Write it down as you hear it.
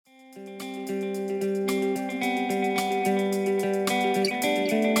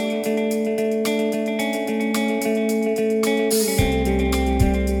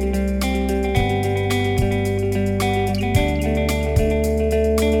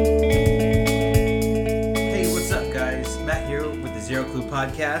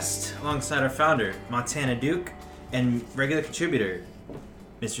podcast alongside our founder, Montana Duke, and regular contributor,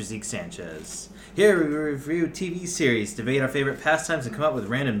 Mr. Zeke Sanchez. Here we review TV series, debate our favorite pastimes, and come up with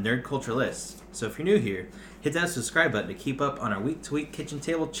random nerd culture lists. So if you're new here, hit that subscribe button to keep up on our week-to-week kitchen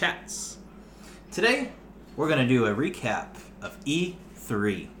table chats. Today, we're going to do a recap of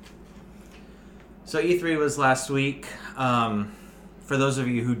E3. So E3 was last week. For those of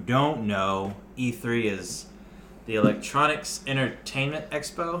you who don't know, E3 is the Electronics Entertainment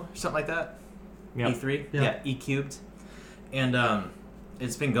Expo, something like that. Yep. E3, Yep. yeah, E cubed, and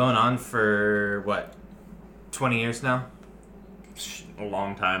it's been going on for what, 20 years now. A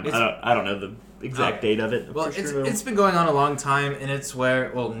long time. I don't know the exact date of it. Well, for sure. it's been going on a long time, and it's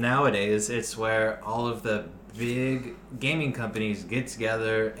where, well, nowadays it's where all of the big gaming companies get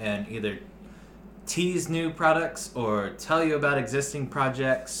together and either tease new products or tell you about existing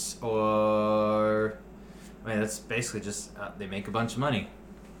projects, or I mean, that's basically just they make a bunch of money.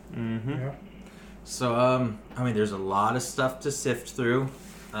 Mm-hmm. Yeah. So, I mean, there's a lot of stuff to sift through.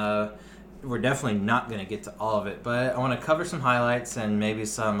 We're definitely not going to get to all of it, but I want to cover some highlights and maybe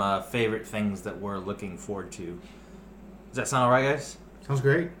some favorite things that we're looking forward to. Does that sound all right, guys? Sounds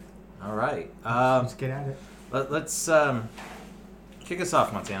great. All right. Let's get at it. Let's kick us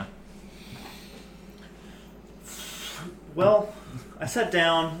off, Montana. Well, I sat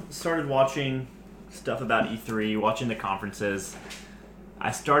down, started watching stuff about E3, watching the conferences.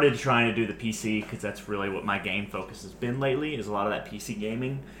 I started trying to do the PC because that's really what my game focus has been lately, is a lot of that PC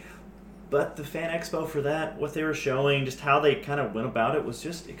gaming. But the Fan Expo for that, what they were showing, just how they kind of went about it, was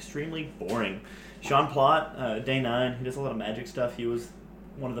just extremely boring. Sean Plott, Day 9, he does a lot of Magic stuff. He was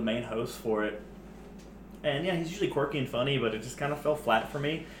one of the main hosts for it. And yeah, he's usually quirky and funny, but it just kind of fell flat for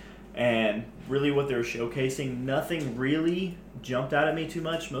me. And really what they were showcasing, nothing really jumped out at me too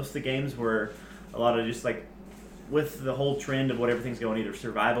much. Most of the games were a lot of just like, with the whole trend of what everything's going, either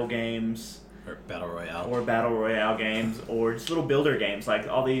survival games Or Battle Royale games, or just little builder games, like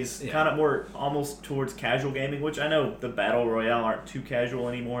all these kind of more almost towards casual gaming, which I know the Battle Royale aren't too casual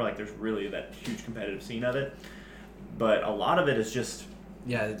anymore. Like there's really that huge competitive scene of it. But a lot of it is just...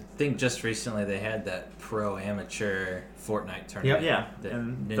 Yeah, I think just recently they had that pro-amateur Fortnite tournament. Yeah, that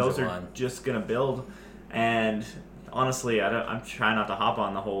and Ninja those are won. just going to build. And honestly, I'm trying not to hop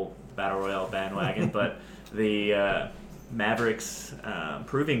on the whole Battle Royale bandwagon, but the Mavericks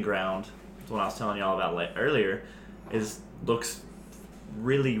Proving Ground, what I was telling y'all about earlier, looks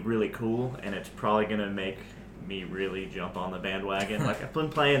really, really cool, and it's probably going to make me really jump on the bandwagon. Like, I've been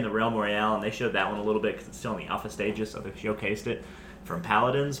playing the Realm Royale, and they showed that one a little bit because it's still in the alpha stages, so they showcased it from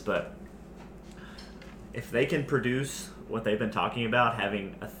Paladins, but if they can produce what they've been talking about,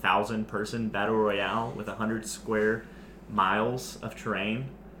 having 1,000-person Battle Royale with 100 square miles of terrain...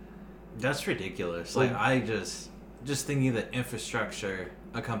 That's ridiculous. Like, I just thinking the infrastructure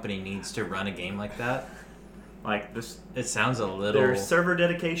a company needs to run a game like that. Like this, it sounds a little. Their server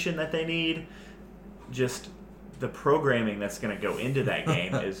dedication that they need, just the programming that's going to go into that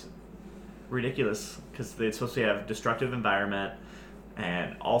game is ridiculous, because it's supposed to have destructive environment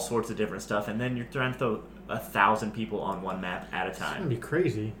and all sorts of different stuff, and then you're trying to throw 1,000 people on one map at a It's gonna time. be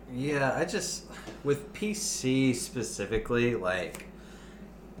crazy. Yeah, I just with PC specifically, like.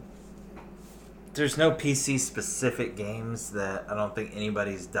 There's no PC-specific games that I don't think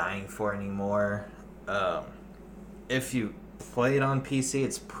anybody's dying for anymore. If you play it on PC,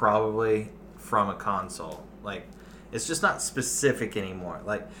 it's probably from a console. Like, it's just not specific anymore.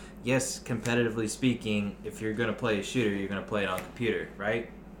 Like, yes, competitively speaking, if you're going to play a shooter, you're going to play it on computer,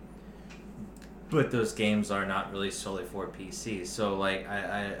 right? But those games are not really solely for PC. So, like,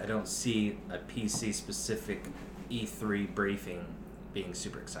 I don't see a PC-specific E3 briefing being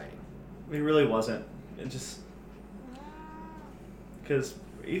super exciting. It really wasn't. It just... Because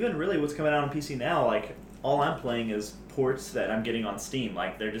even really what's coming out on PC now, like, all I'm playing is ports that I'm getting on Steam.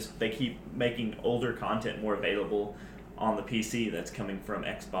 Like, they keep making older content more available on the PC that's coming from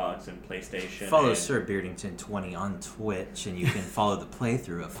Xbox and PlayStation. Follow Sir Beardington 20 on Twitch, and you can follow the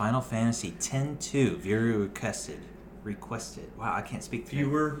playthrough of Final Fantasy X-2. Viewer requested. Wow, I can't speak.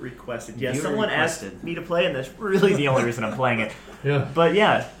 Viewer requested. Yeah, Viewer someone requested. asked me to play, and that's really the only reason I'm playing it. Yeah. But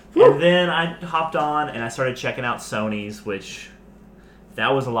yeah, and then I hopped on and I started checking out Sony's, which that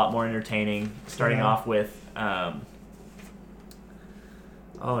was a lot more entertaining. Starting off with, I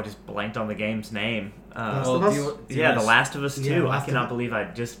just blanked on the game's name. Last of Us? The Last of Us 2. Yeah, I Last of cannot Us. believe I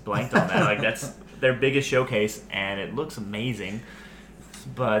just blanked on that. Like, that's their biggest showcase, and it looks amazing.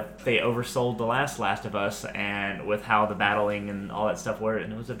 but they oversold the Last of Us, and with how the battling and all that stuff were,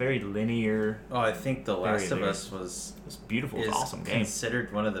 and it was a very linear. Oh, I think The Last of Us was beautiful. It was an awesome game.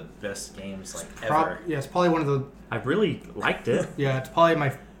 Considered one of the best games ever. Yeah, it's probably one of the. I really liked it. Yeah, it's probably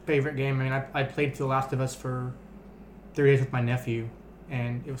my favorite game. I mean, I played The Last of Us for 3 days with my nephew,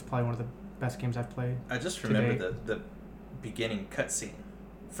 and it was probably one of the best games I've played. I just remember the beginning cutscene.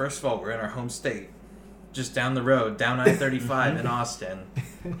 First of all, we're in our home state, just down the road, down I-35 in Austin,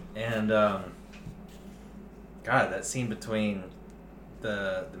 and God, that scene between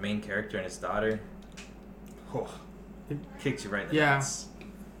the main character and his daughter, kicks you right in the nuts.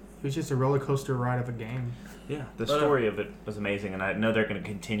 It was just a roller coaster ride of a game. Yeah, the story of it was amazing, and I know they're going to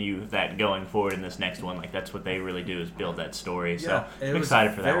continue that going forward in this next one. Like, that's what they really do, is build that story. So I'm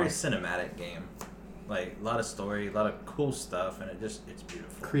excited for that one. Very cinematic game. Like, a lot of story, a lot of cool stuff, and it's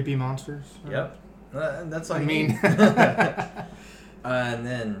beautiful. Creepy monsters. Yep. That's what I mean. And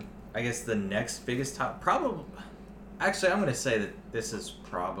then, I guess the next biggest Actually, I'm going to say that this is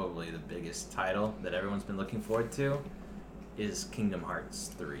probably the biggest title that everyone's been looking forward to, is Kingdom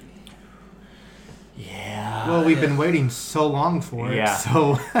Hearts 3. Yeah. Well, we've been waiting so long for it. Yeah.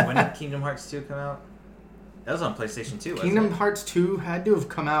 So when did Kingdom Hearts 2 come out? That was on PlayStation 2, wasn't Kingdom Hearts 2 had to have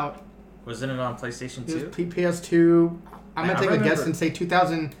come out. Wasn't it on PlayStation 2? It was PS2. I'm going to take a guess and say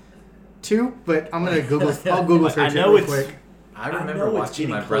 2002, but I'm going to Google. I'll Google search it real quick. I remember watching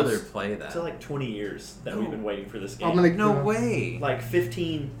my brother play that. It's like 20 years that we've been waiting for this game. No way. Like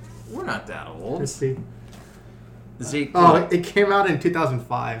 15. We're not that old. Let's see. Zeke, it came out in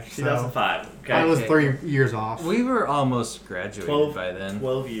 2005. 2005. Okay. I was 3 years off. We were almost graduated by then.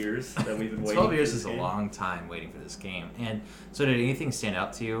 12 years that we've been waiting 12 years for is a long time waiting for this game. And so did anything stand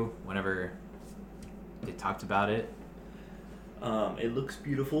out to you whenever they talked about it? It looks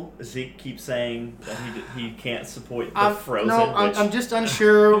beautiful. Zeke keeps saying that he can't support the Frozen. No, I'm just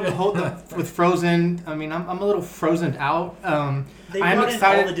unsure with Frozen. I mean, I'm a little frozen out. They brought in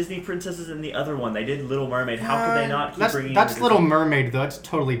all the Disney princesses in the other one. They did Little Mermaid. How could they not keep bringing That's Little Mermaid, though. It's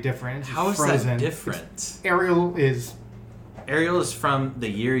totally different. How is that different? Ariel is from the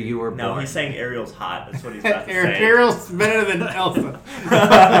year you were born. No, he's saying Ariel's hot. That's what he's about to say. Ariel's better than Elsa.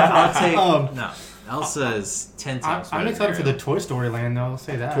 I'll take... no. Elsa is 10 times better. I'm excited for the Toy Story Land, though. I'll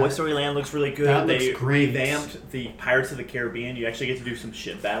say that. Toy Story Land looks really good. That looks great. Revamped the Pirates of the Caribbean. You actually get to do some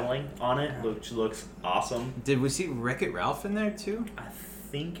ship battling on it, which looks awesome. Did we see Wreck-It Ralph in there, too? I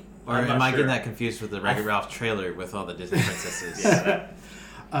think... Or am I getting that confused with the Wreck-It Ralph trailer with all the Disney princesses?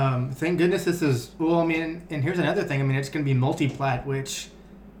 Thank goodness this is... Well, I mean, and here's another thing. I mean, it's going to be multi-plat, which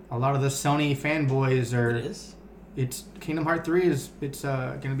a lot of the Sony fanboys are... It is? It's Kingdom Hearts 3 is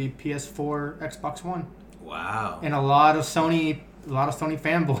going to be PS4, Xbox One. Wow. And a lot of Sony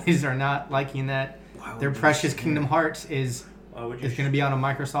fanboys are not liking that. Their precious Kingdom Hearts is going to be on a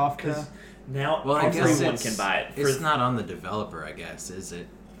Microsoft. Now I guess everyone can buy it. It's not on the developer, I guess, is it?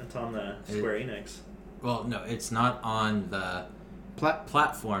 It's on the Square Enix. Well, no, it's not on the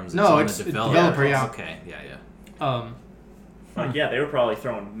platforms. No, on it's the developer. Yeah. Okay. Yeah. Yeah, they were probably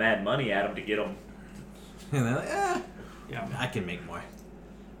throwing mad money at them to get them. And they're like, yeah, I can make more.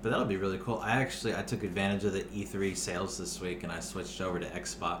 But that'll be really cool. I took advantage of the E3 sales this week, and I switched over to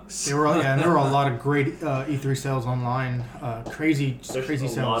Xbox. There were a lot of great E3 sales online. Crazy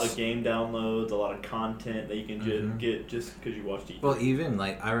sales. A lot of game downloads, a lot of content that you can get just because you watched E3. Well, even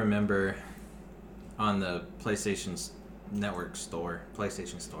I remember on the PlayStation Store,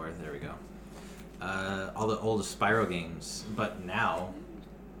 there we go. All the oldest Spyro games, but now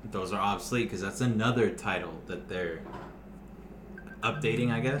those are obsolete because that's another title that they're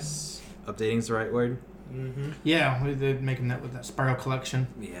updating, I guess. Updating's the right word. Mm-hmm. Yeah, they're making that with that Spyro collection.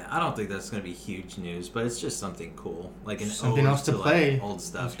 Yeah, I don't think that's going to be huge news, but it's just something cool, like something else to play. Old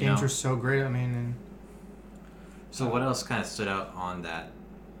stuff. Those games are so great. I mean, so what else kind of stood out on that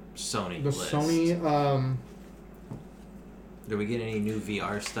Sony list? Sony. Did we get any new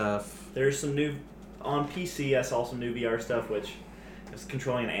VR stuff? There's some new on PC. I saw some new VR stuff, which is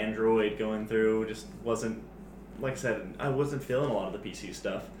controlling an Android going through. Just wasn't, like I said, I wasn't feeling a lot of the PC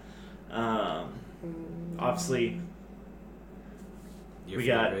stuff. Obviously, we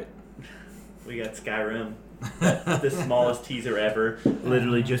got Skyrim, the smallest teaser ever.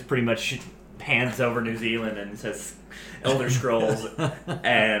 Literally, just pretty much pans over New Zealand and says Elder Scrolls,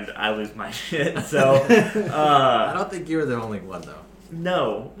 and I lose my shit. So I don't think you were the only one, though.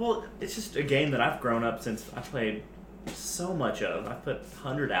 No, well, it's just a game that I've grown up since I played so much of. I put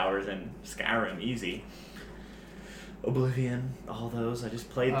 100 hours in Skyrim, easy. Oblivion, all those. I just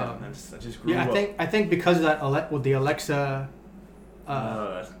played them. I just grew up. I think because of that with the Alexa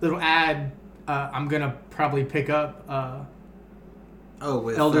little ad, I'm gonna probably pick up Oh,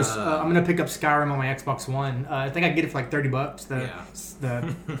 with Elders. I'm gonna pick up Skyrim on my Xbox One. I think I can get it for like $30.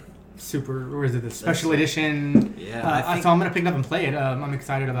 The super, or is it the special edition? Yeah. So I'm gonna pick it up and play it. I'm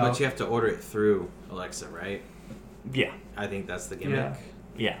excited about. But you have to order it through Alexa, right? Yeah. I think that's the gimmick.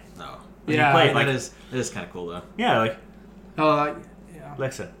 Yeah. No. You play it, like, that is kind of cool though. Yeah, like yeah.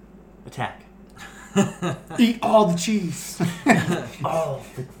 Alexa, attack. Eat all the cheese. All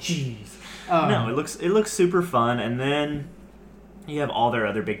the cheese. No, it looks super fun, and then you have all their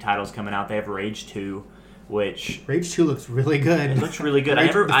other big titles coming out. They have Rage 2, which Rage 2 looks really good. it looks really good.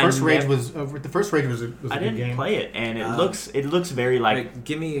 The first Rage was a I good game. didn't play it, and it looks very like Right,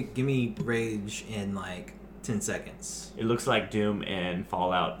 give me Rage in like 10 seconds. it looks like Doom in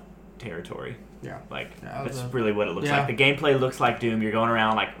Fallout territory. Yeah. Like Yeah, that's really what it looks like. The gameplay looks like Doom. You're going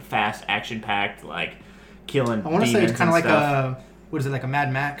around like fast, action packed, like killing. I want to say it's kind of like stuff. like a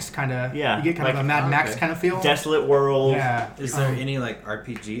Mad Max kind of. Yeah, You get kind of like- a Mad Max kind of feel. Desolate world. Yeah. Is there any like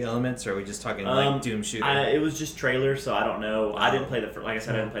RPG elements, or are we just talking like Doom shooter? It was just trailer, so I don't know. I didn't play like I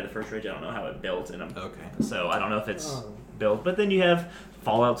said, I didn't play the first Rage. I don't know how it built in them. Okay. So I don't know if it's built. But then you have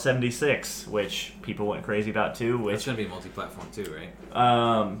Fallout 76, which people went crazy about too. It's Which gonna be multi-platform too, right?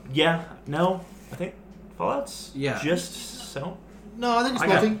 I think Fallout's just so. No, I think it's I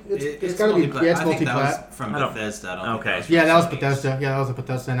got- multi. It's got to be. Yeah, it's I think that multi-plat. was from I don't- Bethesda. I don't Okay. think Yeah, that was from Sony. Bethesda. Yeah, that was a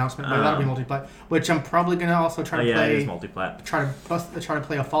Bethesda announcement. But that'll be multi-plat. Which I'm probably gonna also try to Yeah, it is play. multi-plat. Try to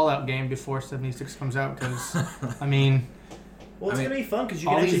play a Fallout game before 76 comes out because I mean. Well, it's I mean, gonna be fun because you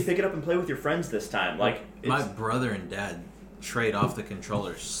all can actually these- pick it up and play with your friends this time. Like My brother and dad trade off the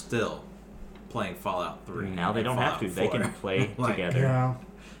controllers still playing Fallout 3. now they and don't have to. Fallout They 4. can play Like, together. Yeah.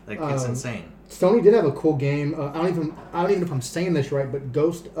 Like it's insane. Sony did have a cool game. I don't even know if I'm saying this right, but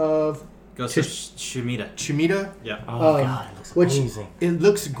Ghost of Ghost of Shimida. Chimita. Yeah. Oh Um, god, it looks which amazing. it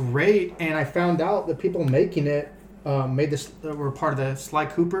looks great, and I found out the people making it made this were part of the Sly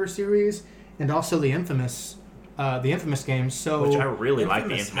Cooper series and also the Infamous games. So Which I really like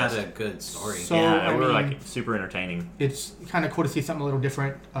the Infamous Infamous. had a good story. So- Yeah, I they were mean- like super entertaining. it's kind of cool to see something a little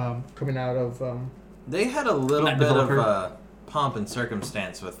different coming out of. They had a little That bit developer. of pomp and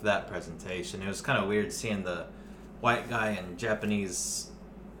circumstance with that presentation. It was kind of weird seeing the white guy in Japanese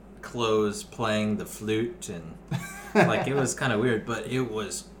clothes playing the flute, and like it was kind of weird, but it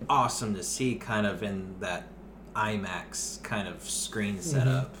was awesome to see kind of in that IMAX kind of screen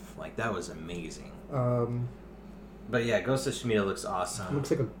setup. Like that was amazing. But yeah, Ghost of Shimida looks awesome.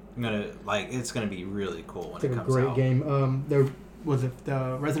 Looks like It's gonna be really cool when it's it like a comes great out. game. There was it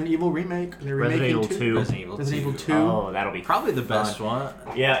the Resident Evil remake. They're Resident remaking Evil 2. Resident Evil 2. Oh, that'll be Probably the fun. best one.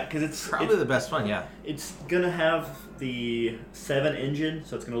 Yeah, because it's Probably the best one. Yeah. It's gonna have the 7 engine,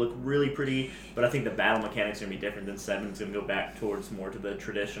 so it's gonna look really pretty. But I think the battle mechanics are gonna be different than 7. It's gonna go back towards more to the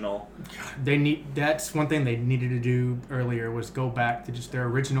traditional. That's one thing they needed to do earlier was go back to just their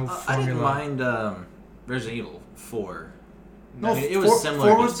original I didn't formula. mind Resident Evil 4. No, I mean, it was similar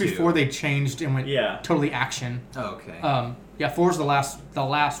 4 to was 2. before they changed and went Yeah. totally action. Oh, okay. Yeah, 4 was the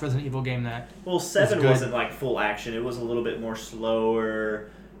last Resident Evil game that. Well, 7 good. wasn't like full action. It was a little bit more slower.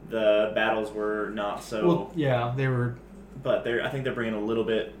 The battles were not so. Well, yeah, they were. But I think they're bringing a little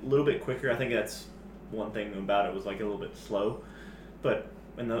bit quicker. I think that's one thing about it was like a little bit slow. But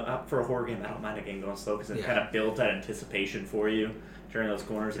for a horror game, I don't mind a game going slow because it kind of builds that anticipation for you during those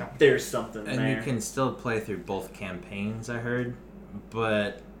corners. Yeah. There's something and there. you can still play through both campaigns, I heard.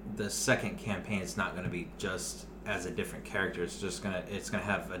 But the second campaign is not going to be just as a different character. It's gonna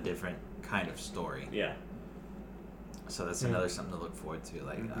have a different kind of story. Yeah. So that's another something to look forward to.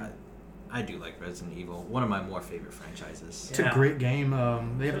 Like I do like Resident Evil, one of my more favorite franchises. It's a great game.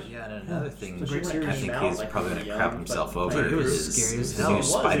 They have. Yeah, and another thing it's a great I series. think Out, he's like, probably when going to you're crap young, himself but over it was is scary as the hell. new It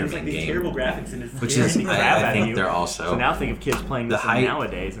was Spider-Man like these game. terrible graphics and Which is, the crap I out of think you. they're So also now think of kids playing the this hype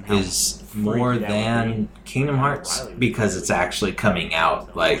nowadays and how is more freaky that would be. than Kingdom Hearts because it's actually coming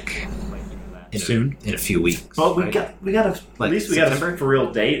out like Soon? in a few weeks. Well, we right? got at Like least we got September? a for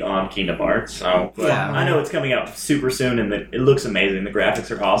real date on Kingdom Hearts. So but Yeah. I know it's coming out super soon, and it looks amazing. The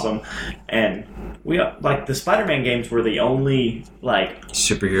graphics are awesome, and we got, like the Spider-Man games were the only like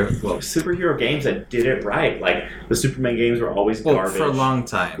superhero games that did it right. Like the Superman games were always garbage for a long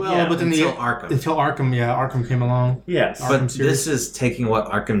time. Well, Yeah, but then until Arkham. Until Arkham came along Yes, But Arkham series. this is taking what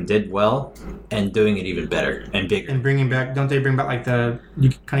Arkham did well and doing it even better and bigger. and bringing back. Don't they bring back like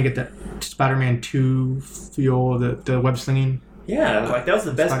you kind of get that Spider-Man 2 feel, the web slinging. yeah. Like that was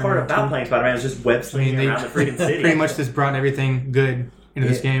the best part Spider-Man about 2. playing Spider-Man is just web slinging they around the freaking city. pretty much just brought everything good into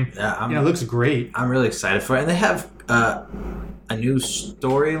this game. Yeah, And it looks great. I'm really excited for it. And they have a new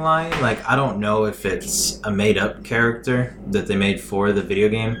storyline. Like, I don't know if it's a made-up character that they made for the video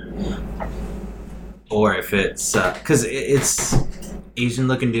game, or if it's because it's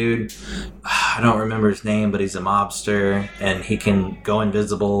Asian-looking dude. I don't remember his name, but he's a mobster, and he can go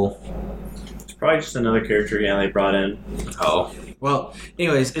invisible. It's probably just another character, they brought in. Oh. Well,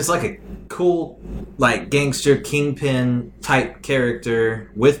 anyways, it's like a cool, like, gangster kingpin type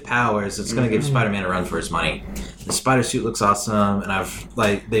character with powers. It's going to give Spider-Man a run for his money. The spider suit looks awesome, and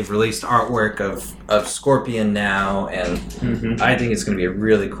they've released artwork of Scorpion now, and I think it's going to be a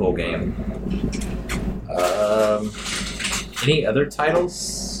really cool game. Any other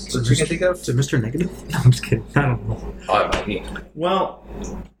titles that you can think of? Is it Mr. Negative? No, I'm just kidding. I don't know. Oh, it might be. Well,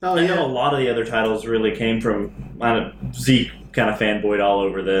 I know a lot of the other titles really came from Zeke kind of fanboyed all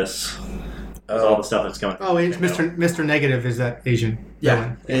over this. All the stuff that's coming. Oh, it's Mr. Negative is that Asian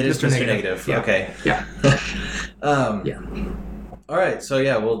villain. It is Mr. Negative. Yeah. Okay. Yeah. Yeah. All right, so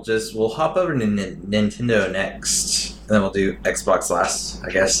yeah, we'll hop over to Nintendo next, and then we'll do Xbox last, I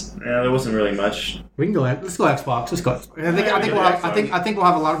guess. Yeah, there wasn't really much. We can go. Let's go Xbox. Let's go. I think we'll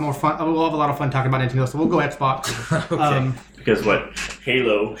have a lot more fun. We'll have a lot of fun talking about Nintendo. So we'll go Xbox. Okay. Because what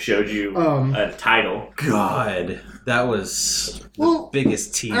Halo showed you a title. God, that was the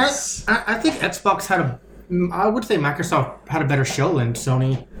biggest tease. I think Xbox I would say Microsoft had a better show than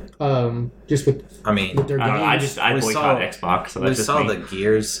Sony. Just with their games. I boycott Xbox. So we saw the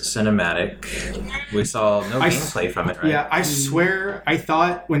Gears cinematic. We saw no gameplay from it, right? Yeah, I swear, I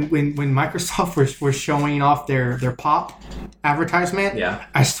thought when Microsoft was showing off their pop advertisement,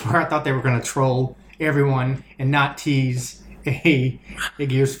 I swear I thought they were going to troll everyone and not tease a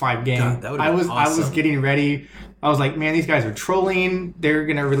Gears 5 game. God, that would've been awesome. I was getting ready. I was like, man, these guys are trolling. They're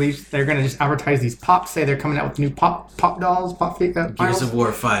gonna just advertise these pops. Say they're coming out with new pop dolls, Gears of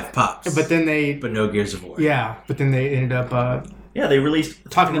War 5 pops. But no Gears of War. Yeah, but then they ended up. They released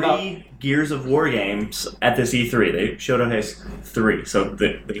talking about Gears of War games at this E3. They showed up as 3, so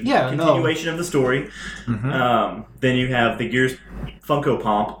the continuation of the story. Mm-hmm. Then you have the Gears Funko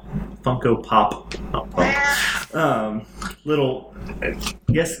Pop. Little, I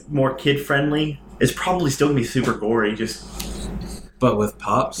guess, more kid friendly. It's probably still gonna be super gory, but with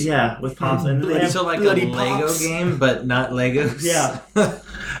pops. Yeah, with pops, and so like a Lego game, but not Legos. Yeah,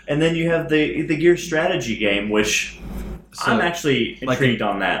 and then you have the Gears strategy game, which I'm actually intrigued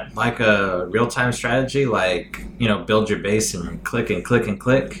on that. Like a real-time strategy, build your base and click and click and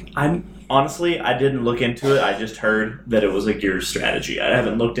click. Honestly, I didn't look into it. I just heard that it was a Gears strategy. I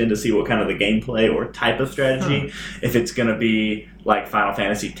haven't looked in to see what kind of the gameplay or type of strategy. If it's going to be like Final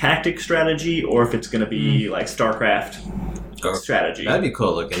Fantasy Tactics strategy, or if it's going to be like StarCraft strategy. That'd be cool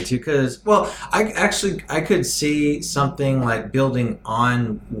to look into because, I could see something like building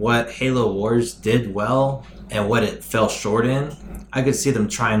on what Halo Wars did well and what it fell short in. I could see them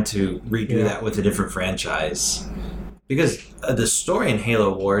trying to redo that with a different franchise. Because the story in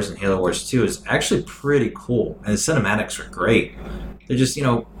Halo Wars and Halo Wars 2 is actually pretty cool. And the cinematics are great. They're just,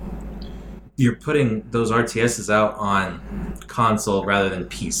 you're putting those RTSs out on console rather than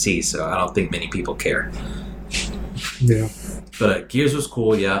PC, so I don't think many people care. Yeah. But Gears was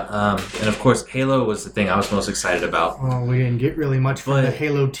cool, yeah. And of course, Halo was the thing I was most excited about. Oh, we didn't get really much from the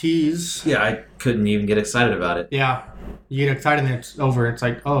Halo tease. Yeah, I couldn't even get excited about it. Yeah. You get excited and it's over. It's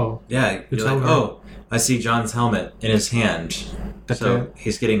like, oh. Yeah, you're like, over. I see John's helmet in his hand.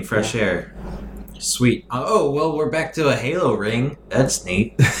 He's getting fresh air. Sweet. We're back to a Halo ring. That's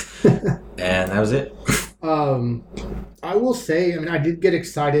neat. And that was it. I will say, I did get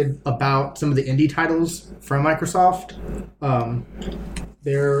excited about some of the indie titles from Microsoft.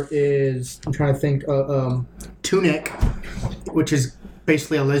 There is, I'm trying to think, Tunic, which is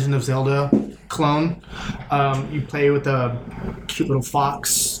basically a Legend of Zelda clone. You play with a cute little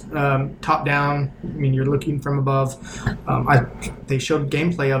fox, top down. You're looking from above. They showed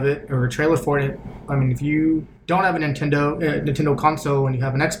gameplay of it, or a trailer for it. If you don't have a Nintendo console and you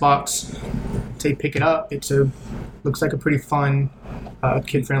have an Xbox, say pick it up. Looks like a pretty fun,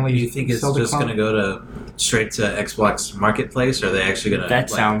 kid-friendly. You think it's Zelda just going to go straight to Xbox Marketplace, or are they actually going to? That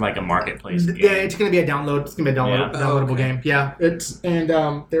sounds like a marketplace game. Yeah, it's going to be a download. It's going to be a downloadable game. Yeah,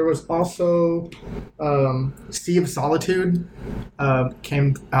 there was also Sea of Solitude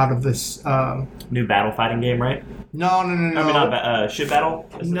came out of this new battle fighting game, right? No. Not ship battle.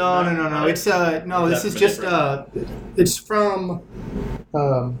 No. It's This is just it's from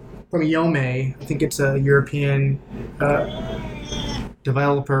Yome. I think it's a European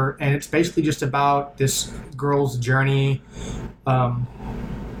developer, and it's basically just about this girl's journey,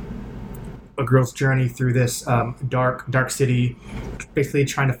 through this dark city, basically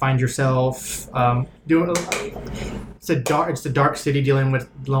trying to find yourself. It's the dark city dealing with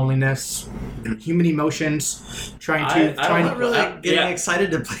loneliness, human emotions, trying I'm I'm to. not really getting yeah.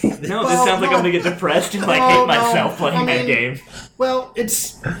 excited to play this. No, Well, this sounds like no. I'm gonna get depressed and like No, hate myself no, playing I that mean- game. Well,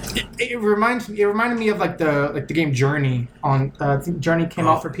 it reminded me of like the game Journey on I think Journey came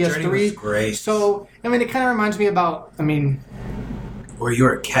out for Journey was PS3. great. So I mean, it kind of reminds me about. I mean, Where you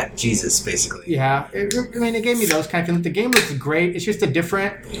were a cat Jesus, basically. yeah. It gave me those kind of feelings. The game looks great. It's just a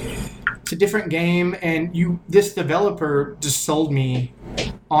different game, and this developer just sold me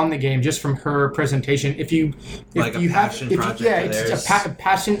on the game just from her presentation. If you passion project yeah, of it's theirs.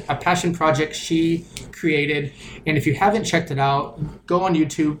 a passion project she created, and if you haven't checked it out, go on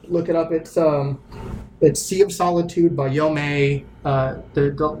YouTube, look it up. It's Sea of Solitude by Yomei,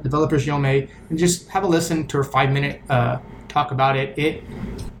 the developer's Yomei, and just have a listen to her 5-minute talk about it.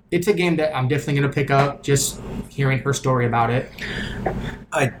 It's a game that I'm definitely going to pick up, just hearing her story about it.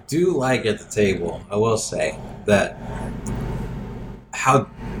 I do like at the table, I will say, that how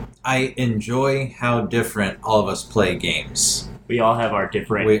I enjoy how different all of us play games. We all have our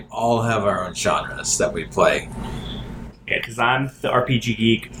different. We all have our own genres that we play. Yeah, because I'm the RPG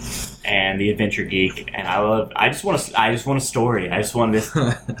geek and the adventure geek, and I just want a story. I just want this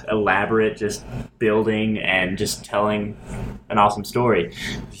elaborate, just building and just telling an awesome story.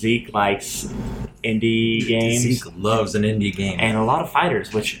 Zeke likes indie games Zeke loves an indie game. and a lot of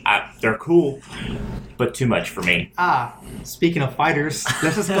fighters, which they're cool, but too much for me. Speaking of fighters,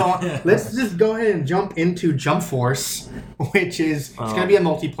 let's just go ahead and jump into Jump Force, which is it's going to be a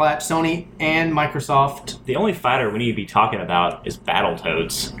multi-plat, Sony and Microsoft. The only fighter we need to be talking about is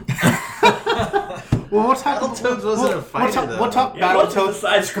Battletoads. Well, we'll talk. Battletoads wasn't a fighter, though. We'll talk Yeah, what's the Battletoads.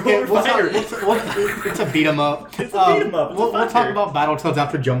 side-scroller fighter? It's a beat 'em up. It's a beat 'em up. It's a We'll talk fighter. about Battletoads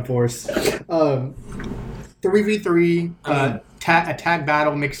after Jump Force. 3v3 tag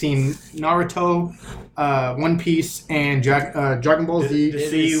battle mixing Naruto, One Piece, and Dragon Ball Z. To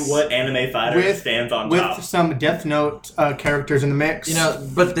see what anime fighter stands on with top. some Death Note characters in the mix. You know,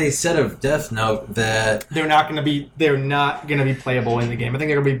 but they said of Death Note that, they're not gonna be playable in the game. I think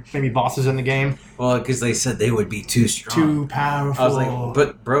they're gonna be maybe bosses in the game. well, because they said they would be too strong. Too powerful. I was like,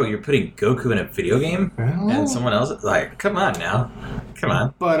 but bro, you're putting Goku in a video game? Well. And someone else? Like, come on now. Come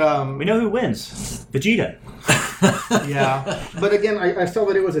on. But We know who wins. Vegeta. yeah. But again, I saw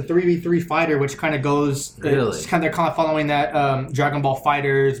that it was a 3v3 fighter, which kind of goes. Really? They're kind of following that Dragon Ball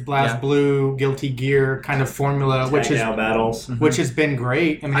Fighters, Blast Yeah. Blue, Guilty Gear kind of formula, which Tag out battles. has been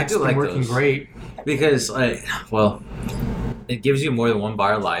great. I mean, I it's do been like working those. great. Because, like, well, it gives you more than one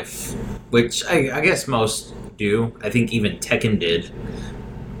bar of life, which I guess most do. I think even Tekken did.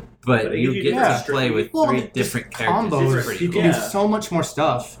 But But you you get get to play with Well, three just different characters. Combos. It's pretty You cool. can do Yeah. so much more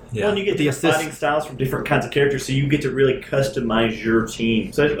stuff. Yeah. Well, and you get The the assist. fighting styles from different kinds of characters, so you get to really customize your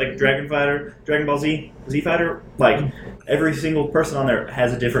team. So, like Dragon Ball Z Fighter, like every single person on there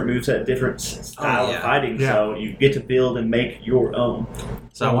has a different moveset, different style yeah. of fighting. Yeah. So you get to build and make your own.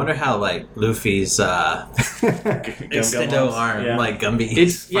 So I wonder how, like, Luffy's extendo arm, Yeah. like Gumby,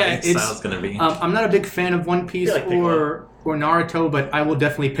 It's style is going to be. I'm not a big fan of One Piece I feel like or Naruto, but I will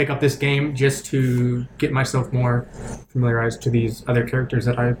definitely pick up this game just to get myself more familiarized to these other characters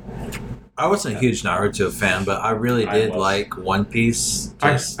that I wasn't a huge Naruto fan, but I really I did was. like One Piece.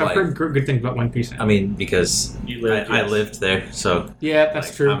 I've Just like, heard good things about One Piece. I mean, because You lived, I yes. lived there, so Yeah, that's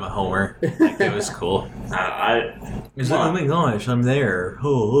like, true. I'm a homer. Like, it was cool. It's like, oh my gosh, I'm there.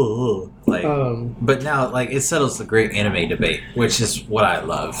 Like, but now, like, it settles the great anime debate, which is what I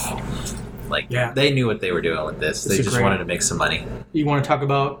love. Like, Yeah. they knew what they were doing with this. They It's a just great- wanted to make some money. You want to talk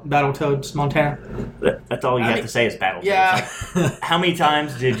about Battletoads, Montana? That's all you I have mean- to say is Battletoads. Yeah. Like, how many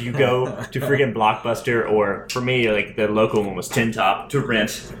times did you go to friggin' Blockbuster, or for me, like the local one was Tin Top to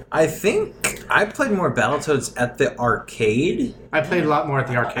rent? I think I played more Battletoads at the arcade. I played a lot more at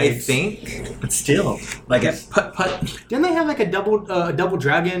the I arcades. think, But still, like at Putt Putt. Didn't they have like a double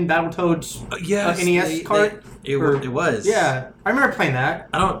dragon Battletoads? Yes, NES cart? It Or- was. Yeah, I remember playing that.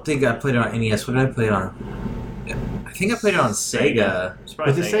 I don't think I played it on NES. What did I play it on? I think I played it on Sega. It's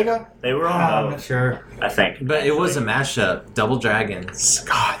probably Was it Sega? They were on I'm both, not sure. I think. But it was a mashup. Double Dragons.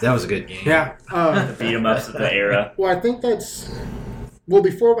 God, that was a good game. Yeah. beat 'em ups of the era. Well, I think that's. Well,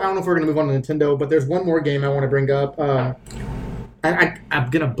 before I don't know if we're gonna move on to Nintendo, but there's one more game I want to bring up. I'm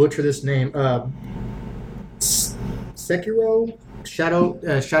gonna butcher this name. Sekiro,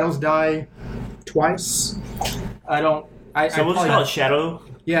 Shadows Die Twice. I don't. So we'll just call it Shadow.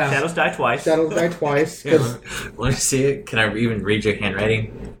 Yeah. Shadows Die Twice. Shadows Die Twice. Here, 'cause- let me see it. Can I even read your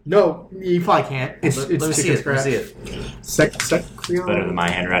handwriting? No, you probably can't. It's Let me see chicken it. Let me see scratch. it. Sekiro. Better than my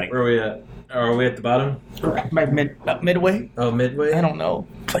handwriting. Where are we at? Are we at the bottom? Midway. Oh, midway? I don't know.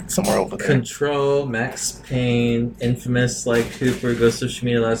 like somewhere over there. Control, Max Payne, Infamous, like Cooper, Ghost of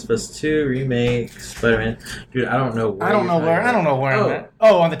Tsushima, Last of Us 2 remake, Spider-Man. Dude, I don't know where. I don't know where Oh. I'm at.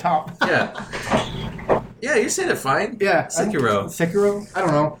 Oh, on the top. Yeah. Yeah, you're saying it fine. Yeah. Sekiro. Sekiro? I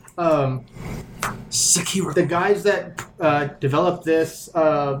don't know. Sekiro. The guys that developed this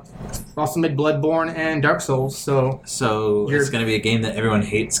also made Bloodborne and Dark Souls, so it's going to be a game that everyone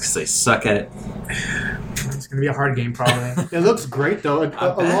hates because they suck at it. it's going to be a hard game probably. It looks great though.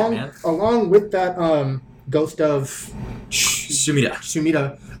 Man. Along with that Ghost of Sumida.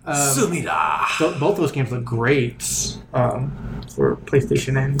 Sumida. Sumida. Both those games look great for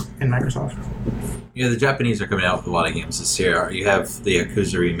PlayStation and Microsoft. Yeah, the Japanese are coming out with a lot of games this year. You have the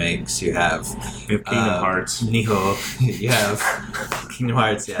Yakuza remakes. You have Kingdom Hearts. Nihon. You have Kingdom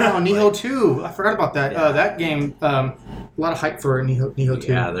Hearts. Yeah. Oh, Nihon 2. I forgot about that. Yeah. That game. A lot of hype for Nihon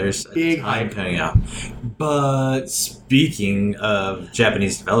 2. Yeah, there's Big a ton hype. coming out. But speaking of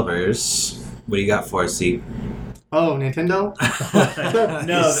Japanese developers, what do you got for us, Zeke? Oh, Nintendo.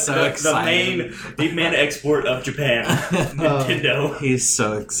 No, He's so the excited. main export of Japan, Nintendo. He's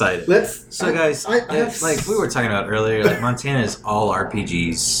so excited. So guys, like we were talking about earlier, like Montana is all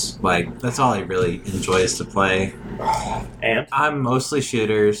RPGs. Like that's all he really enjoys to play. And I'm mostly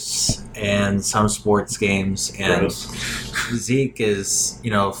shooters and some sports games, and Gross. Zeke is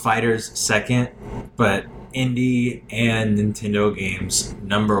fighters second, but indie and Nintendo games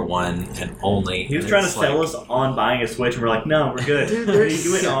number one and only. He was trying to sell us on buying a Switch, and we're like, no, we're good. Dude,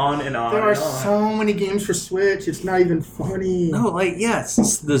 He went on and on. There are and on. so many games for Switch. It's not even funny. No, like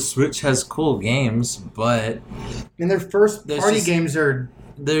yes, the Switch has cool games, but And their first There's party just- games are.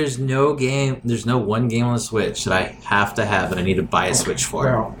 there's no one game on the Switch that I have to have and I need to buy a Switch for.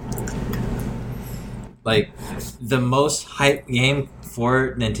 Well, Like the most hype game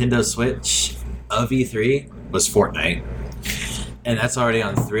for Nintendo Switch of E3 was Fortnite, and that's already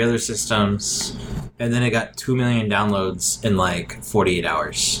on 3 other systems, and then it got 2 million downloads in like 48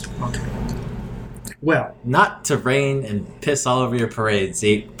 hours. well, Not to rain and piss all over your parade,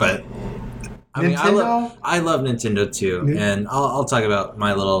 Zeke, but I mean, Nintendo? I love Nintendo too, Mhm. and I'll talk about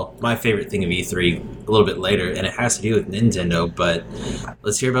my favorite thing of E3 a little bit later, and it has to do with Nintendo. But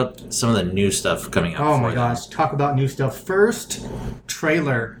let's hear about some of the new stuff coming out. oh for my them. gosh, talk about new stuff. First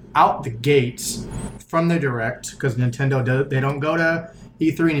trailer out the gates from the Direct, because Nintendo they don't go to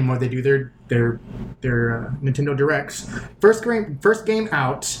E3 anymore. They do their Nintendo Directs. First game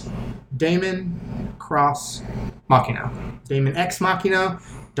out, Damon Cross Machina. Damon X Machina.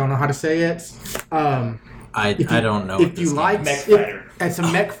 Don't know how to say it. I don't know. If what you this like, game Mech is. fighter. it's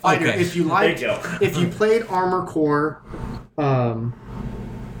a mech fighter. Okay. If you There like, you go. if you played Armor Core,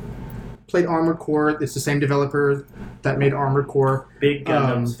 it's the same developer that made Armored Core. Big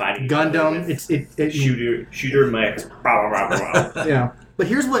Gundams fighting. Gundam. It Shooter mechs. Blah, blah, blah, blah. yeah. But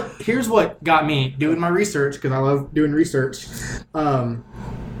here's what got me doing my research, because I love doing research.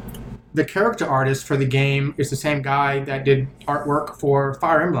 The character artist for the game is the same guy that did artwork for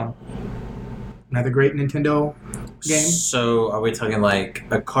Fire Emblem, another great Nintendo game. So are we talking like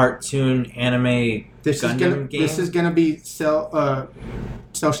a cartoon anime Gundam game? This is gonna be cell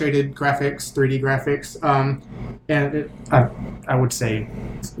shaded graphics, 3D graphics, and I would say,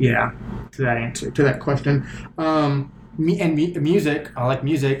 yeah, to that question. Music. I like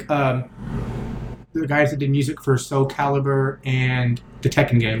music. The guys that did music for Soul Calibur and the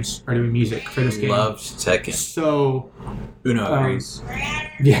Tekken games are doing music for this game. Loved Tekken. So Uno agrees.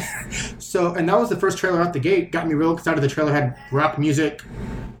 yeah. So, and that was the first trailer out the gate. Got me real excited. The trailer had rock music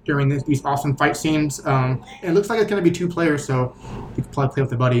during these awesome fight scenes. And it looks like it's going to be 2 players, so you can probably play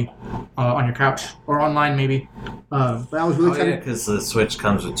with a buddy on your couch or online maybe. But I was really excited. because the Switch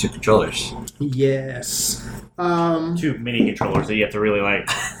comes with 2 controllers. Yes. 2 mini controllers that you have to really like.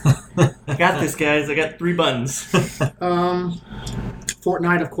 I got this, guys. I got 3 buttons.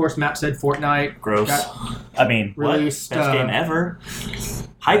 Fortnite, of course. Matt said Fortnite. Gross. Got I mean, released, what? Best game ever.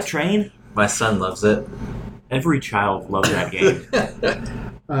 Hype Train. My son loves it. Every child loves that game.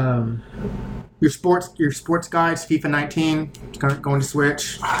 Your sports guides, FIFA 19, going to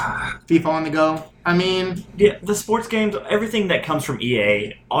Switch. FIFA on the go. I mean, Yeah, the sports games, everything that comes from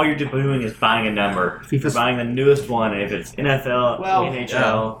EA, all you're doing is buying a number. You're buying the newest one. If it's NFL, Well,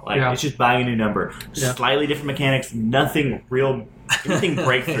 NHL, it's just buying a new number. Yeah. Slightly different mechanics, anything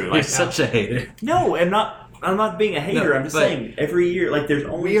breakthrough. You're Like such a hater. no, I'm not being a hater. No, I'm just but- saying every year, like there's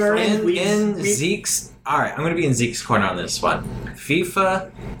only We are some In Zeke's... Alright, I'm going to be in Zeke's corner on this one.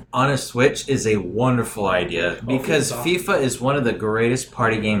 FIFA on a Switch is a wonderful idea because FIFA is one of the greatest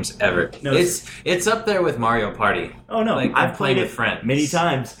party games ever. No, it's up there with Mario Party. Oh no, Like, I've played with it friends. many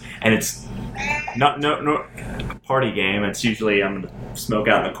times, and it's no party game. It's usually I'm gonna smoke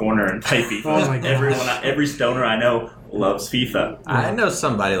out in the corner and play FIFA. Oh my gosh. Every stoner I know loves FIFA. I know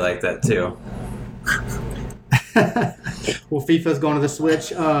somebody like that too. Well, FIFA's going to the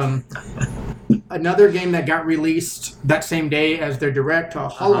Switch. Another game that got released that same day as their direct,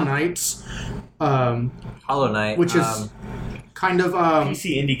 Hollow Knight. Hollow Knight, which is kind of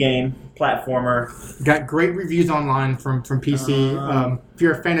PC indie game, platformer. got great reviews online from PC. If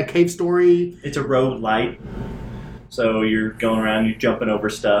you're a fan of Cave Story, It's a roguelite. So you're going around, you're jumping over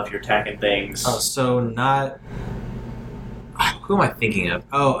stuff, you're attacking things. oh, so not. Who am I thinking of?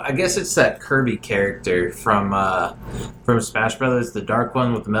 Oh, I guess it's that Kirby character from Smash Brothers, the dark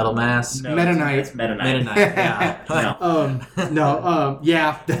one with the metal mask. Meta Knight. It's Meta Meta Knight. Knight, yeah.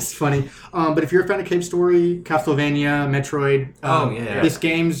 yeah, that's funny. But if you're a fan of Cave Story, Castlevania, Metroid, yeah. this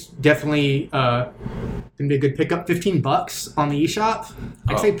game's definitely gonna be a good pickup. $15 on the eShop.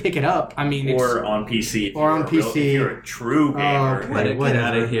 I'd say pick it up. I mean, Or on PC. Or on if PC. you're a true gamer. Okay. Get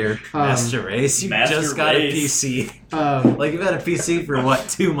out of here, Master Race. You Master just got a Race. PC. Um, Like you've had a PC for what,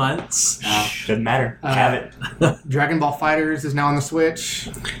 2 months? Doesn't matter. Have it. Dragon Ball Fighters is now on the Switch,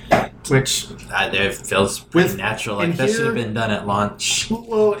 which It feels pretty With- natural. Like and that should here- have been done at launch.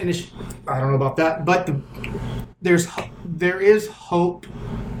 well, and I don't know about that, but there is hope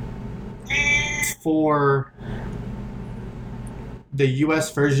for the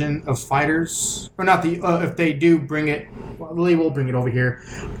U.S. version of Fighters, or not the if they do bring it, well, they will bring it over here,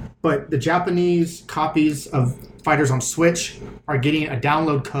 but the Japanese copies of Fighters on Switch are getting a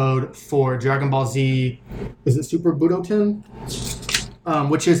download code for Dragon Ball Z. Is it Super Budokan?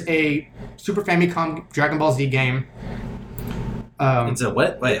 Which is a Super Famicom Dragon Ball Z game. It's a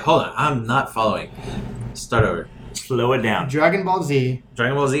what? Wait, hold on. I'm not following. Start over. Slow it down. Dragon Ball Z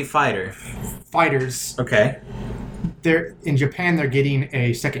Dragon Ball Z Fighter. Fighters. Okay. They're in Japan. They're getting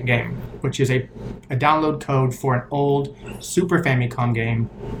a second game, which is a download code for an old Super Famicom game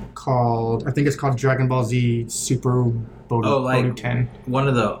called Dragon Ball Z Super Budokan. One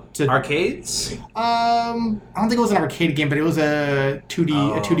of the It's a- arcades? I don't think it was an arcade game, but it was a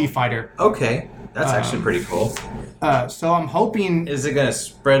 2D fighter. Okay. That's actually pretty cool. So I'm hoping. Is it going to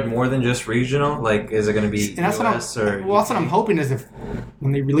spread more than just regional? Like, is it going to be And that's US or... Well, that's what I'm hoping is if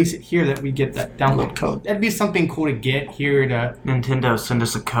when they release it here that we get that download code. That'd be something cool to get here to. Nintendo, send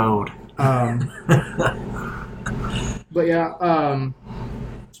us a code. But yeah.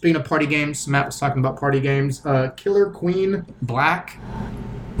 Speaking of party games, Matt was talking about party games. Killer Queen Black.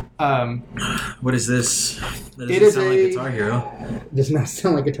 What is this? That doesn't It is sound like a- Guitar Hero. Does not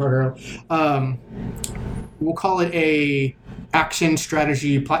sound like Guitar Hero. We'll call it a action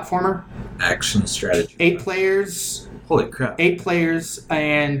strategy platformer. Action strategy. 8 players. Holy crap. 8 players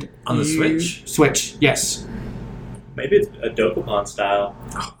and On the Switch? Switch, yes. Maybe it's a Dokapon style.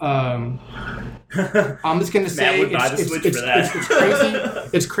 I'm just gonna say would buy the Switch for that. it's crazy.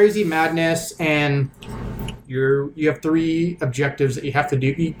 It's crazy madness, and you have 3 objectives that you have to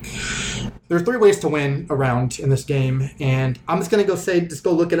do. There are 3 ways to win a round in this game, and I'm just gonna go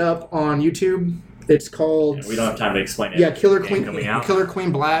look it up on YouTube. It's called We don't have time to explain it. Killer Game Queen coming out. Killer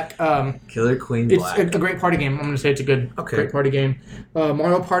Queen Black. Killer Queen It's Black. a great party game. I'm gonna say it's a great party game.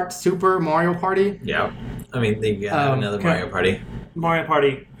 Super Mario Party. Yeah. I mean, they got another okay. Mario Party. Mario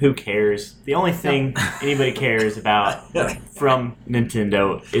Party, who cares? The only thing anybody cares about from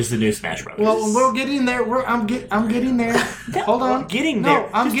Nintendo is the new Smash Bros. Well, we're getting there. I'm getting there. Hold on. Getting No, there.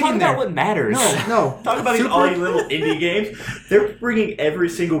 I'm Just getting talk there. about what matters. No. Talk about all these little indie games. They're bringing every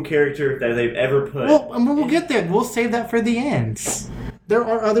single character that they've ever put. Well, we'll get there. We'll save that for the end. There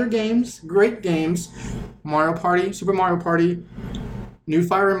are other games, great games. Mario Party, Super Mario Party, new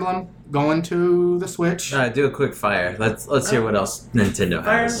Fire Emblem, going to the Switch. Do a quick fire. Let's hear what else Nintendo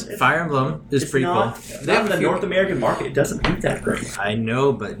has. Fire Emblem is it's pretty not, cool. Not They have in a the few- North American market. It doesn't do that great. I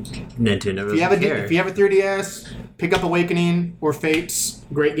know, but Nintendo doesn't care. If you have a 3DS, pick up Awakening or Fates.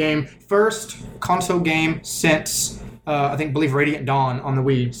 Great game. First console game since believe Radiant Dawn on the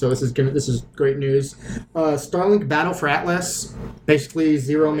Wii. So this is great news. Starlink Battle for Atlas, basically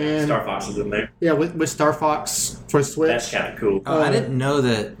Zero Man. Star Fox is in there. Yeah, with Star Fox for Switch. That's kind of cool. I didn't know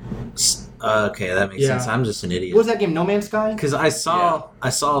that. Okay, that makes Yeah. sense. I'm just an idiot. What was that game? No Man's Sky. Because I saw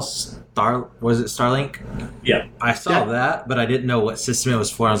was it Starlink? Yeah. I saw that, but I didn't know what system it was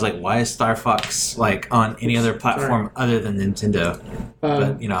for. I was like, why is Star Fox like on any other platform other than Nintendo?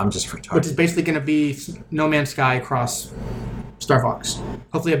 But I'm just retarded. Which is basically going to be No Man's Sky across Star Fox.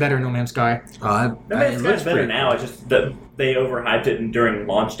 Hopefully a better No Man's Sky. No Man's Sky's better now. It's just that they overhyped it, and during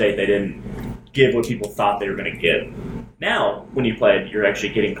launch date, they didn't give what people thought they were going to get. Now, when you play it, you're actually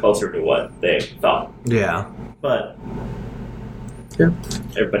getting closer to what they thought. Yeah. But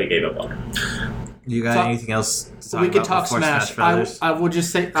everybody gave up on it. You got anything else to talk we could about talk before Smash. Brothers? I will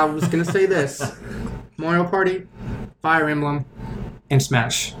just say, I was going to say this. Mario Party, Fire Emblem, and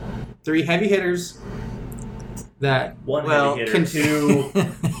Smash. 3 heavy hitters that... One Well, heavy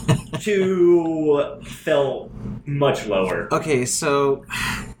hitter, two fell much lower. Okay, so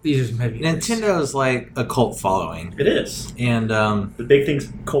These are some heavy hitters. Nintendo is like a cult following. It is. And, The big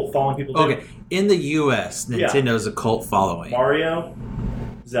thing's cult following people do. okay, in the US, Nintendo's a cult following. Mario,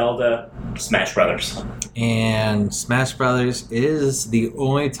 Zelda, Smash Brothers. And Smash Brothers is the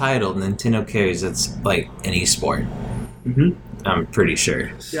only title Nintendo carries that's like an esport. Mm-hmm. I'm pretty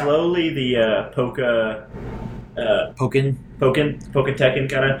sure. Slowly, the Pokken? Pokken Tekken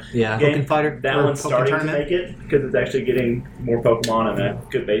kind of Yeah. game. Pokken Fighter, That or one's Pokken starting Tournament. to make it because it's actually getting more Pokemon on a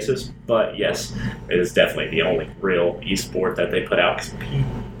good basis. But yes, it is definitely the only real esport that they put out because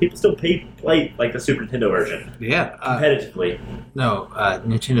people still play like the Super Nintendo version Yeah. competitively. No,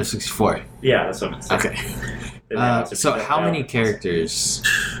 Nintendo 64. Yeah, that's what I'm saying. Okay. They made it Super So Nintendo how now. many characters?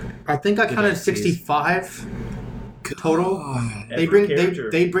 I think I Did counted I see- 65 total. Every character.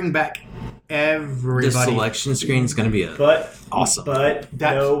 They bring back everybody. The selection screen is going to be a... But Awesome. But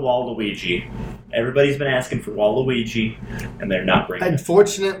no Waluigi. Everybody's been asking for Waluigi, and they're not bringing it.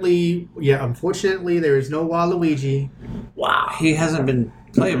 Unfortunately, there is no Waluigi. Wow. He hasn't been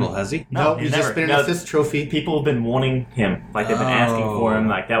playable, has he? No, No, he's never. just been an No. assist trophy. People have been wanting him. Like, they've been asking for him.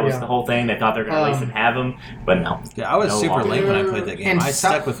 Like, that was Yeah. the whole thing. They thought they were going to release and have him, but no. Yeah, I was No super longer. late when I played that game. And I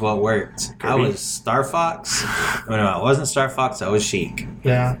stuck with what worked. I Kirby? was Star Fox. No, I wasn't Star Fox. I was Sheik.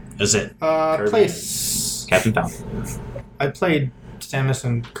 Yeah. That's it. Kirby. Captain Falcon. I played Samus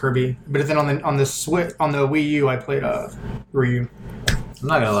and Kirby, but then on the Switch, on the Wii U, I played Ryu. I'm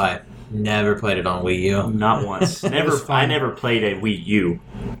not gonna lie. Never played it on Wii U. Not once. It was fun. I never played a Wii U.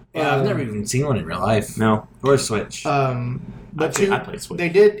 Yeah, I've never even seen one in real life. No. Or Switch. But I played Switch. they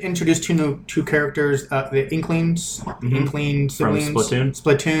did introduce two characters, the Inklings, Inkling siblings, Splatoon?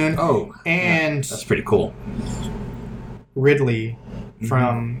 Splatoon, Oh, and that's pretty cool. Ridley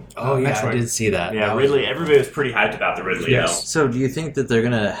from Oh yeah, Metroid. I did see that. Yeah, That was- Ridley. Everybody was pretty hyped about the Ridley, Yes. So, do you think that they're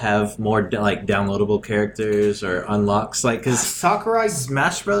gonna have more like downloadable characters or unlocks? Like, because Sakurai,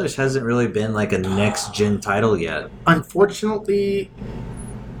 Smash Brothers hasn't really been like a next gen title yet. unfortunately,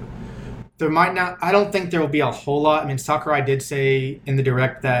 there might not. I don't think there will be a whole lot. I mean, Sakurai did say in the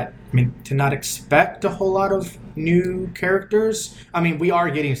direct that to not expect a whole lot of new characters. I mean, we are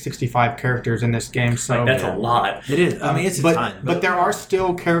getting 65 characters in this game, so Like, that's a lot. It is. I mean, it's a but ton. but there are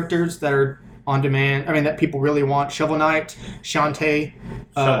still characters that are on demand. I mean, that people really want. Shovel Knight, Shantae.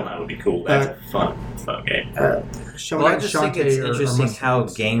 Shovel Knight would be cool. That's a fun game. Shovel Well, I Knight, just think Shantae it's are interesting must- how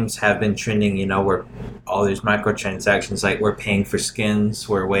games have been trending, where all these microtransactions, like we're paying for skins,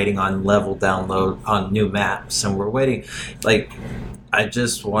 we're waiting on level download on new maps, and we're waiting. Like, I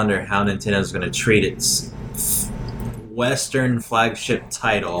just wonder how Nintendo's going to treat its Western flagship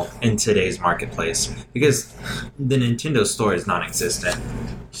title in today's marketplace, because the Nintendo store is non-existent.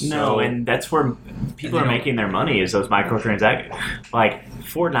 No, and that's where people are making their money is those microtransactions. Like,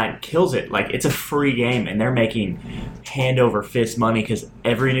 Fortnite kills it. Like, it's a free game, and they're making hand over fist money because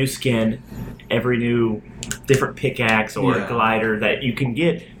every new skin, every new different pickaxe or Yeah. glider that you can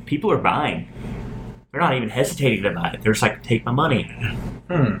get, people are buying. They're not even hesitating to buy it. They're just like, take my money.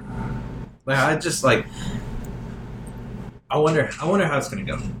 Well, I just like. I wonder how it's gonna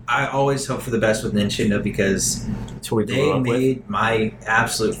go. I always hope for the best with Nintendo because That's what we grew they up with. made my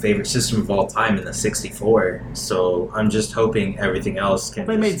absolute favorite system of all time in the 64. So I'm just hoping everything else can.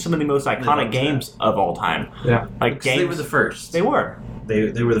 They made some of the most live up iconic to games of all time. Yeah. Like because games. they were the first. They were.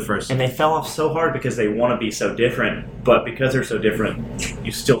 They were the first. And they fell off so hard because they want to be so different. But because they're so different,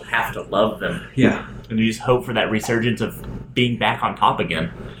 you still have to love them. Yeah. And you just hope for that resurgence of being back on top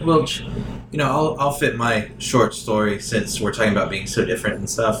again. Well, I'll fit my short story since we're talking about being so different and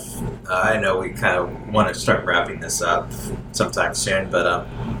stuff. I know we kind of want to start wrapping this up sometime soon, but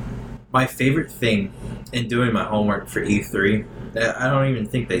my favorite thing in doing my homework for E3, I don't even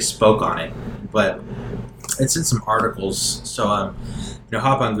think they spoke on it, but it's in some articles. So,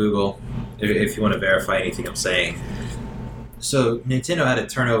 hop on Google if you want to verify anything I'm saying. So Nintendo had a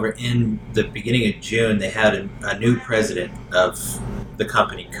turnover in the beginning of June. They had a new president of the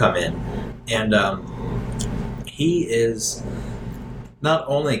company come in, and he is not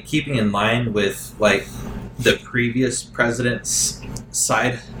only keeping in line with like the previous president's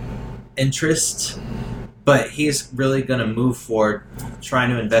side interest, but he's really going to move forward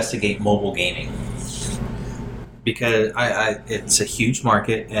trying to investigate mobile gaming. Because it's a huge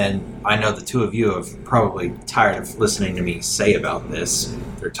market, and I know the two of you are probably tired of listening to me say about this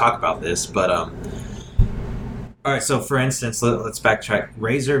or talk about this. But all right. So, for instance, let's backtrack.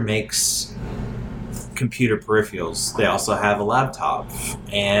 Razer makes computer peripherals. They also have a laptop.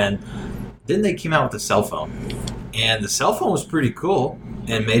 And then they came out with a cell phone. And the cell phone was pretty cool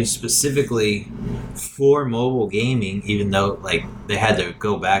and made specifically for mobile gaming, even though like they had to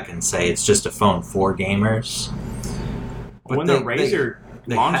go back and say it's just a phone for gamers. But when the Razer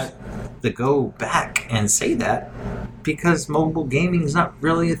they launched, had to go back and say that because mobile gaming is not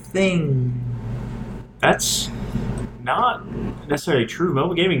really a thing. that's not necessarily true.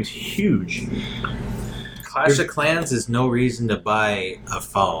 Mobile gaming is huge. Clash of Clans is no reason to buy a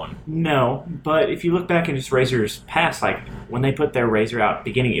phone. No, but if you look back in just Razer's past, like when they put their Razer out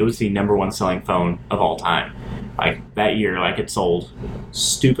beginning, it was the number one selling phone of all time. Like that year, like it sold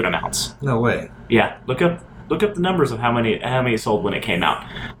stupid amounts. No way. Yeah, look up the numbers of how many it sold when it came out.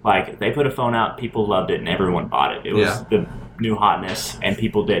 Like they put a phone out, people loved it, and everyone bought it. It was the new hotness, and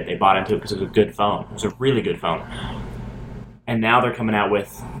people did. They bought into it because it was a good phone. It was a really good phone. And now they're coming out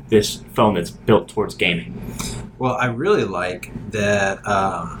with this phone that's built towards gaming. Well, I really like that.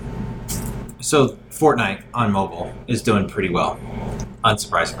 So Fortnite on mobile is doing pretty well,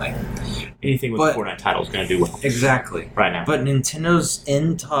 unsurprisingly. Anything with a Fortnite title is going to do well. Exactly. Right now. But Nintendo's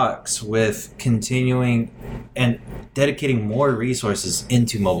in talks with continuing and dedicating more resources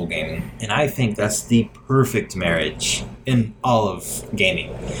into mobile gaming. And I think that's the perfect marriage in all of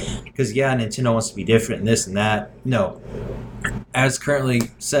gaming. Because, yeah, Nintendo wants to be different and this and that. No. As currently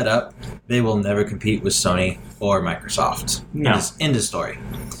set up, they will never compete with Sony or Microsoft. No. End of story.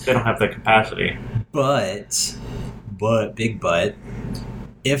 They don't have the capacity. But, big but,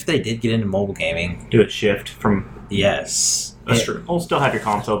 if they did get into mobile gaming, Do a shift from... yes. That's true. We'll still have your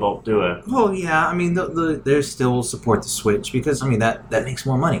console, but do it. Well, yeah, I mean, they still support the Switch because, I mean, that makes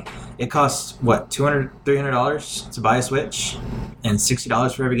more money. It costs, what, $200, $300 to buy a Switch and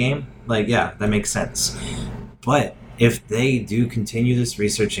 $60 for every game? Like, yeah, that makes sense. But if they do continue this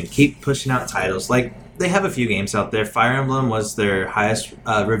research and keep pushing out titles, like, they have a few games out there. Fire Emblem was their highest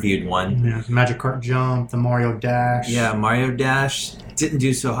reviewed one. Yeah, Magic Kart Jump, the Mario Dash. Yeah, Mario Dash didn't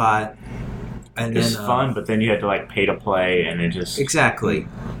do so hot. And It's then, fun, but then you had to like pay to play, and it just Exactly.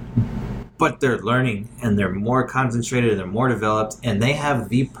 But they're learning, and they're more concentrated, and they're more developed, and they have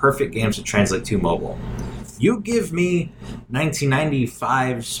the perfect games to translate to mobile. You give me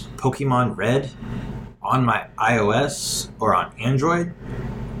 1995's Pokemon Red on my iOS or on Android,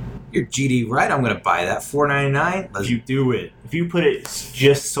 you're GD right. I'm going to buy that $4.99. Let's do it. If you put it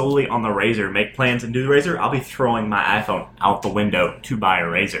just solely on the Razer, make plans and do the Razer, I'll be throwing my iPhone out the window to buy a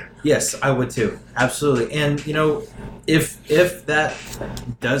Razer. Yes, I would too. Absolutely. And you know, if that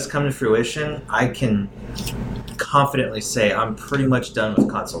does come to fruition, I can confidently say I'm pretty much done with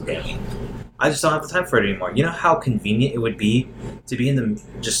console gaming. I just don't have the time for it anymore. You know how convenient it would be to be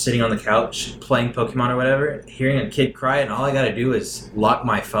just sitting on the couch playing Pokemon or whatever, hearing a kid cry, and all I got to do is lock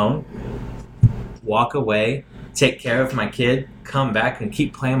my phone, walk away, take care of my kid, come back, and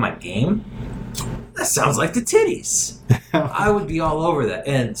keep playing my game? That sounds like the titties. I would be all over that.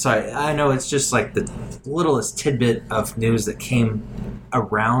 And sorry, I know it's just like the littlest tidbit of news that came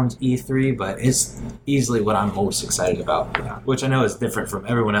around E3, but it's easily what I'm most excited about, which I know is different from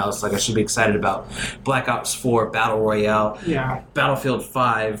everyone else. Like I should be excited about Black Ops 4 Battle Royale, Battlefield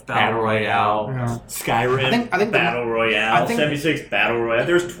 5 Battle Royale, Skyrim I think Battle Royale, 76 Battle Royale.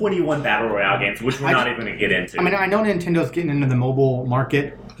 There's 21 Battle Royale games, which we're not even going to get into. I mean, I know Nintendo's getting into the mobile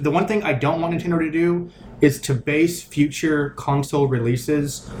market. The one thing I don't want Nintendo to do is to base future console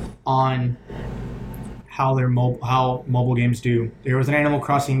releases on how mobile games do. There was an Animal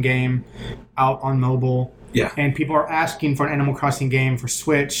Crossing game out on mobile, and people are asking for an Animal Crossing game for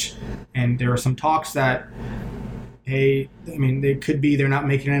Switch, and there are some talks that, hey, I mean, they're not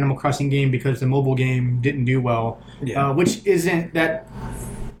making an Animal Crossing game because the mobile game didn't do well, which isn't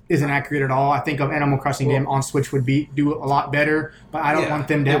accurate at all. I think an Animal Crossing game on Switch would do a lot better, but I don't want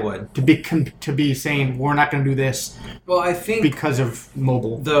them to be saying we're not going to do this. Well, I think because of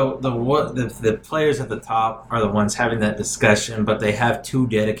mobile. The players at the top are the ones having that discussion, but they have two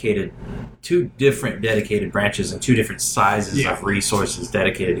different dedicated branches and two different sizes of resources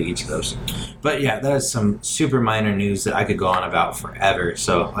dedicated to each of those. But yeah, that is some super minor news that I could go on about forever.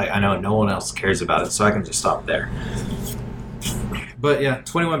 So I know no one else cares about it, so I can just stop there. But yeah,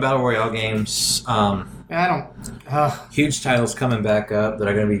 21 Battle Royale games. Huge titles coming back up that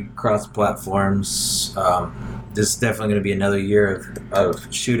are going to be cross-platforms. This is definitely going to be another year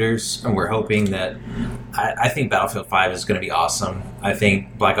of shooters, and we're hoping that... I think Battlefield 5 is going to be awesome. I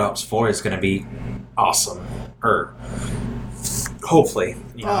think Black Ops 4 is going to be awesome. Hopefully.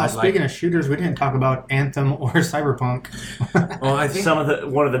 Speaking of shooters, we didn't talk about Anthem or Cyberpunk. Well, I think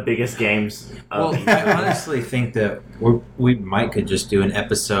one of the biggest games. I honestly think that we could just do an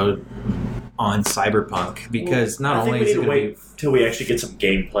episode on Cyberpunk because not I think only we is need it to going to wait till we actually get some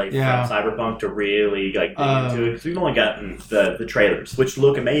gameplay Yeah. from Cyberpunk to really like dig into it. Because we've only gotten the trailers, which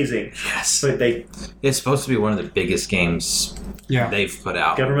look amazing, yes, but it's supposed to be one of the biggest games Yeah. they've put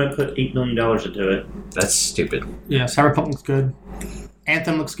out. government put $8 million into it. That's stupid. Yeah, Cyberpunk looks good.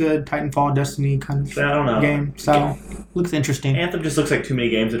 Anthem looks good. Titanfall, Destiny kind of I don't know. game style. Looks interesting. Anthem just looks like too many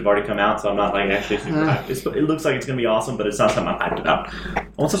games that have already come out, so I'm not like actually super hyped. It looks like it's gonna be awesome, but it's not something I'm hyped about. I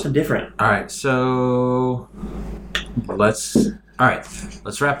want something different. All right, so let's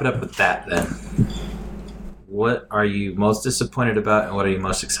wrap it up with that then. What are you most disappointed about, and what are you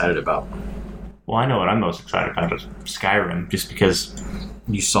most excited about? Well, I know what I'm most excited about is Skyrim, just because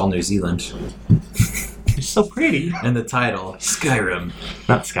You saw New Zealand it's so pretty. and the title Skyrim.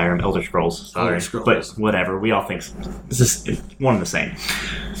 Not Skyrim, Elder Scrolls. Sorry, Elder Scrolls. but whatever. We all think it's one and the same.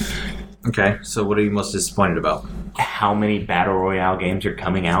 Okay, so what are you most disappointed about? How many battle royale games are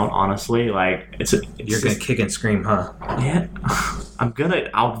coming out? Honestly, like You're gonna kick and scream, huh? Yeah,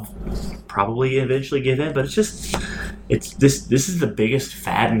 I'll probably eventually give in, but this is the biggest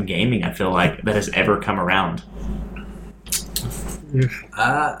fad in gaming I feel like that has ever come around.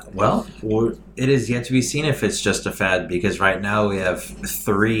 Well, it is yet to be seen if it's just a fad because right now we have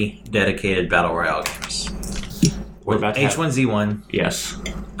 3 dedicated battle royale games. What about to have- H1Z1? Yes,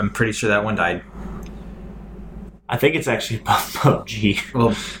 I'm pretty sure that one died. I think it's actually PUBG. Well,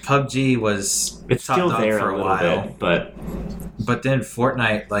 PUBG was It's top still dog there for a a little while. bit, but But then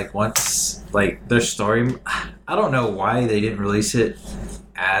Fortnite, their story, I don't know why they didn't release it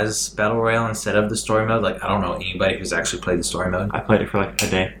as Battle Royale instead of the story mode. Like, I don't know anybody who's actually played the story mode. I played it for like a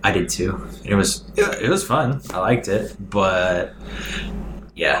day. I did too. It was fun. I liked it. But,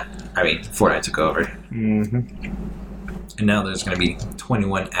 yeah, I mean, Fortnite took over. Mm-hmm. And now there's going to be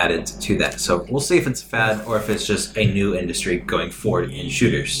 21 added to that. So we'll see if it's a fad or if it's just a new industry going forward in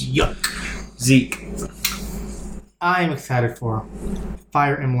shooters. Yuck. Zeke. I'm excited for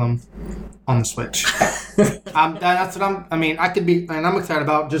Fire Emblem on the Switch. That's what I'm excited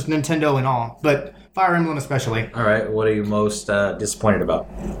about just Nintendo and all, but Fire Emblem especially. All right, what are you most disappointed about?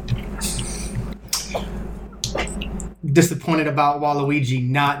 Disappointed about Waluigi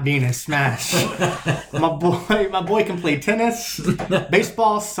not being in Smash. my boy can play tennis,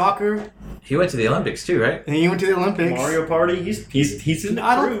 baseball, soccer, He went to the Olympics too, right? and he went to the Olympics. Mario Party. He's in the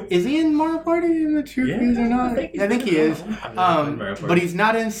crew. Is he in Mario Party in the true Yeah, crews or not? I think I think he is. I've never played Mario Party. But he's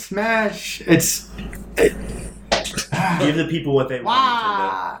not in Smash. Give the people what they want.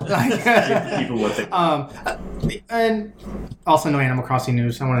 Wow. Give the people what they want. And also no Animal Crossing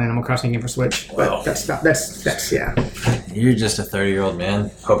news. I want an Animal Crossing game for Switch. Well. But that's yeah. You're just a 30-year-old man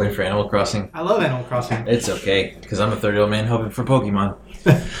hoping for Animal Crossing. I love Animal Crossing. It's okay, because I'm a 30-year-old man hoping for Pokemon.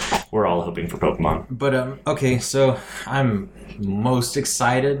 We're all hoping for Pokemon. But, okay, so I'm most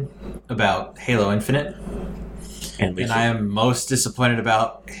excited about Halo Infinite. And I am most disappointed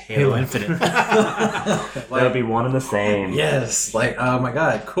about Halo Infinite. that'll be one and the same. Yes, oh my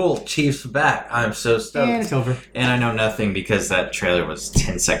god, cool, Chief's back. I'm so stoked. And it's over. And I know nothing because that trailer was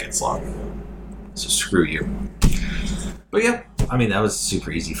 10 seconds long. So screw you. But yeah, I mean, that was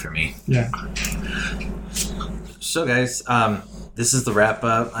super easy for me. Yeah. So guys, this is the wrap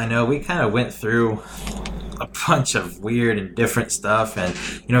up. I know we kind of went through a bunch of weird and different stuff and,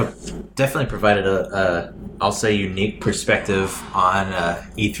 definitely provided a I'll say unique perspective on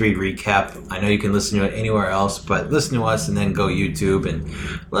E3 recap. I know you can listen to it anywhere else, but listen to us and then go YouTube and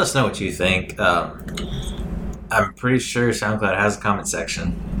let us know what you think. I'm pretty sure SoundCloud has a comment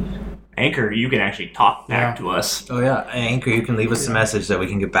section. Anchor, you can actually talk back to us. Oh yeah, Anchor, you can leave us a message that we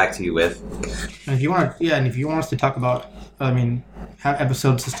can get back to you with. And if you want us to talk about, have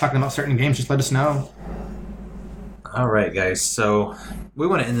episodes just talking about certain games, just let us know. All right, guys. So we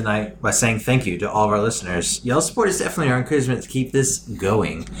want to end the night by saying thank you to all of our listeners. Y'all's support is definitely our encouragement to keep this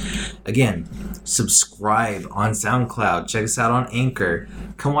going. Again, subscribe on SoundCloud. Check us out on Anchor.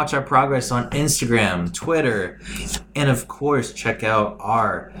 Come watch our progress on Instagram, Twitter, and of course, check out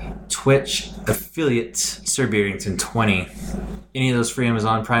our Twitch affiliate, Sir Beerington 20. Any of those free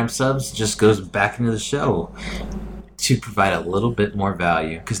Amazon Prime subs just goes back into the show to provide a little bit more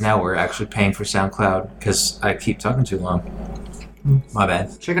value, because now we're actually paying for SoundCloud because I keep talking too long. My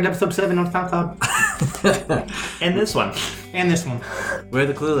bad. Check out episode 7 on SoundCloud. And this one. And this one. We're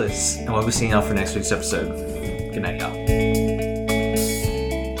the Clueless, and we'll be seeing y'all for next week's episode. Good night, y'all.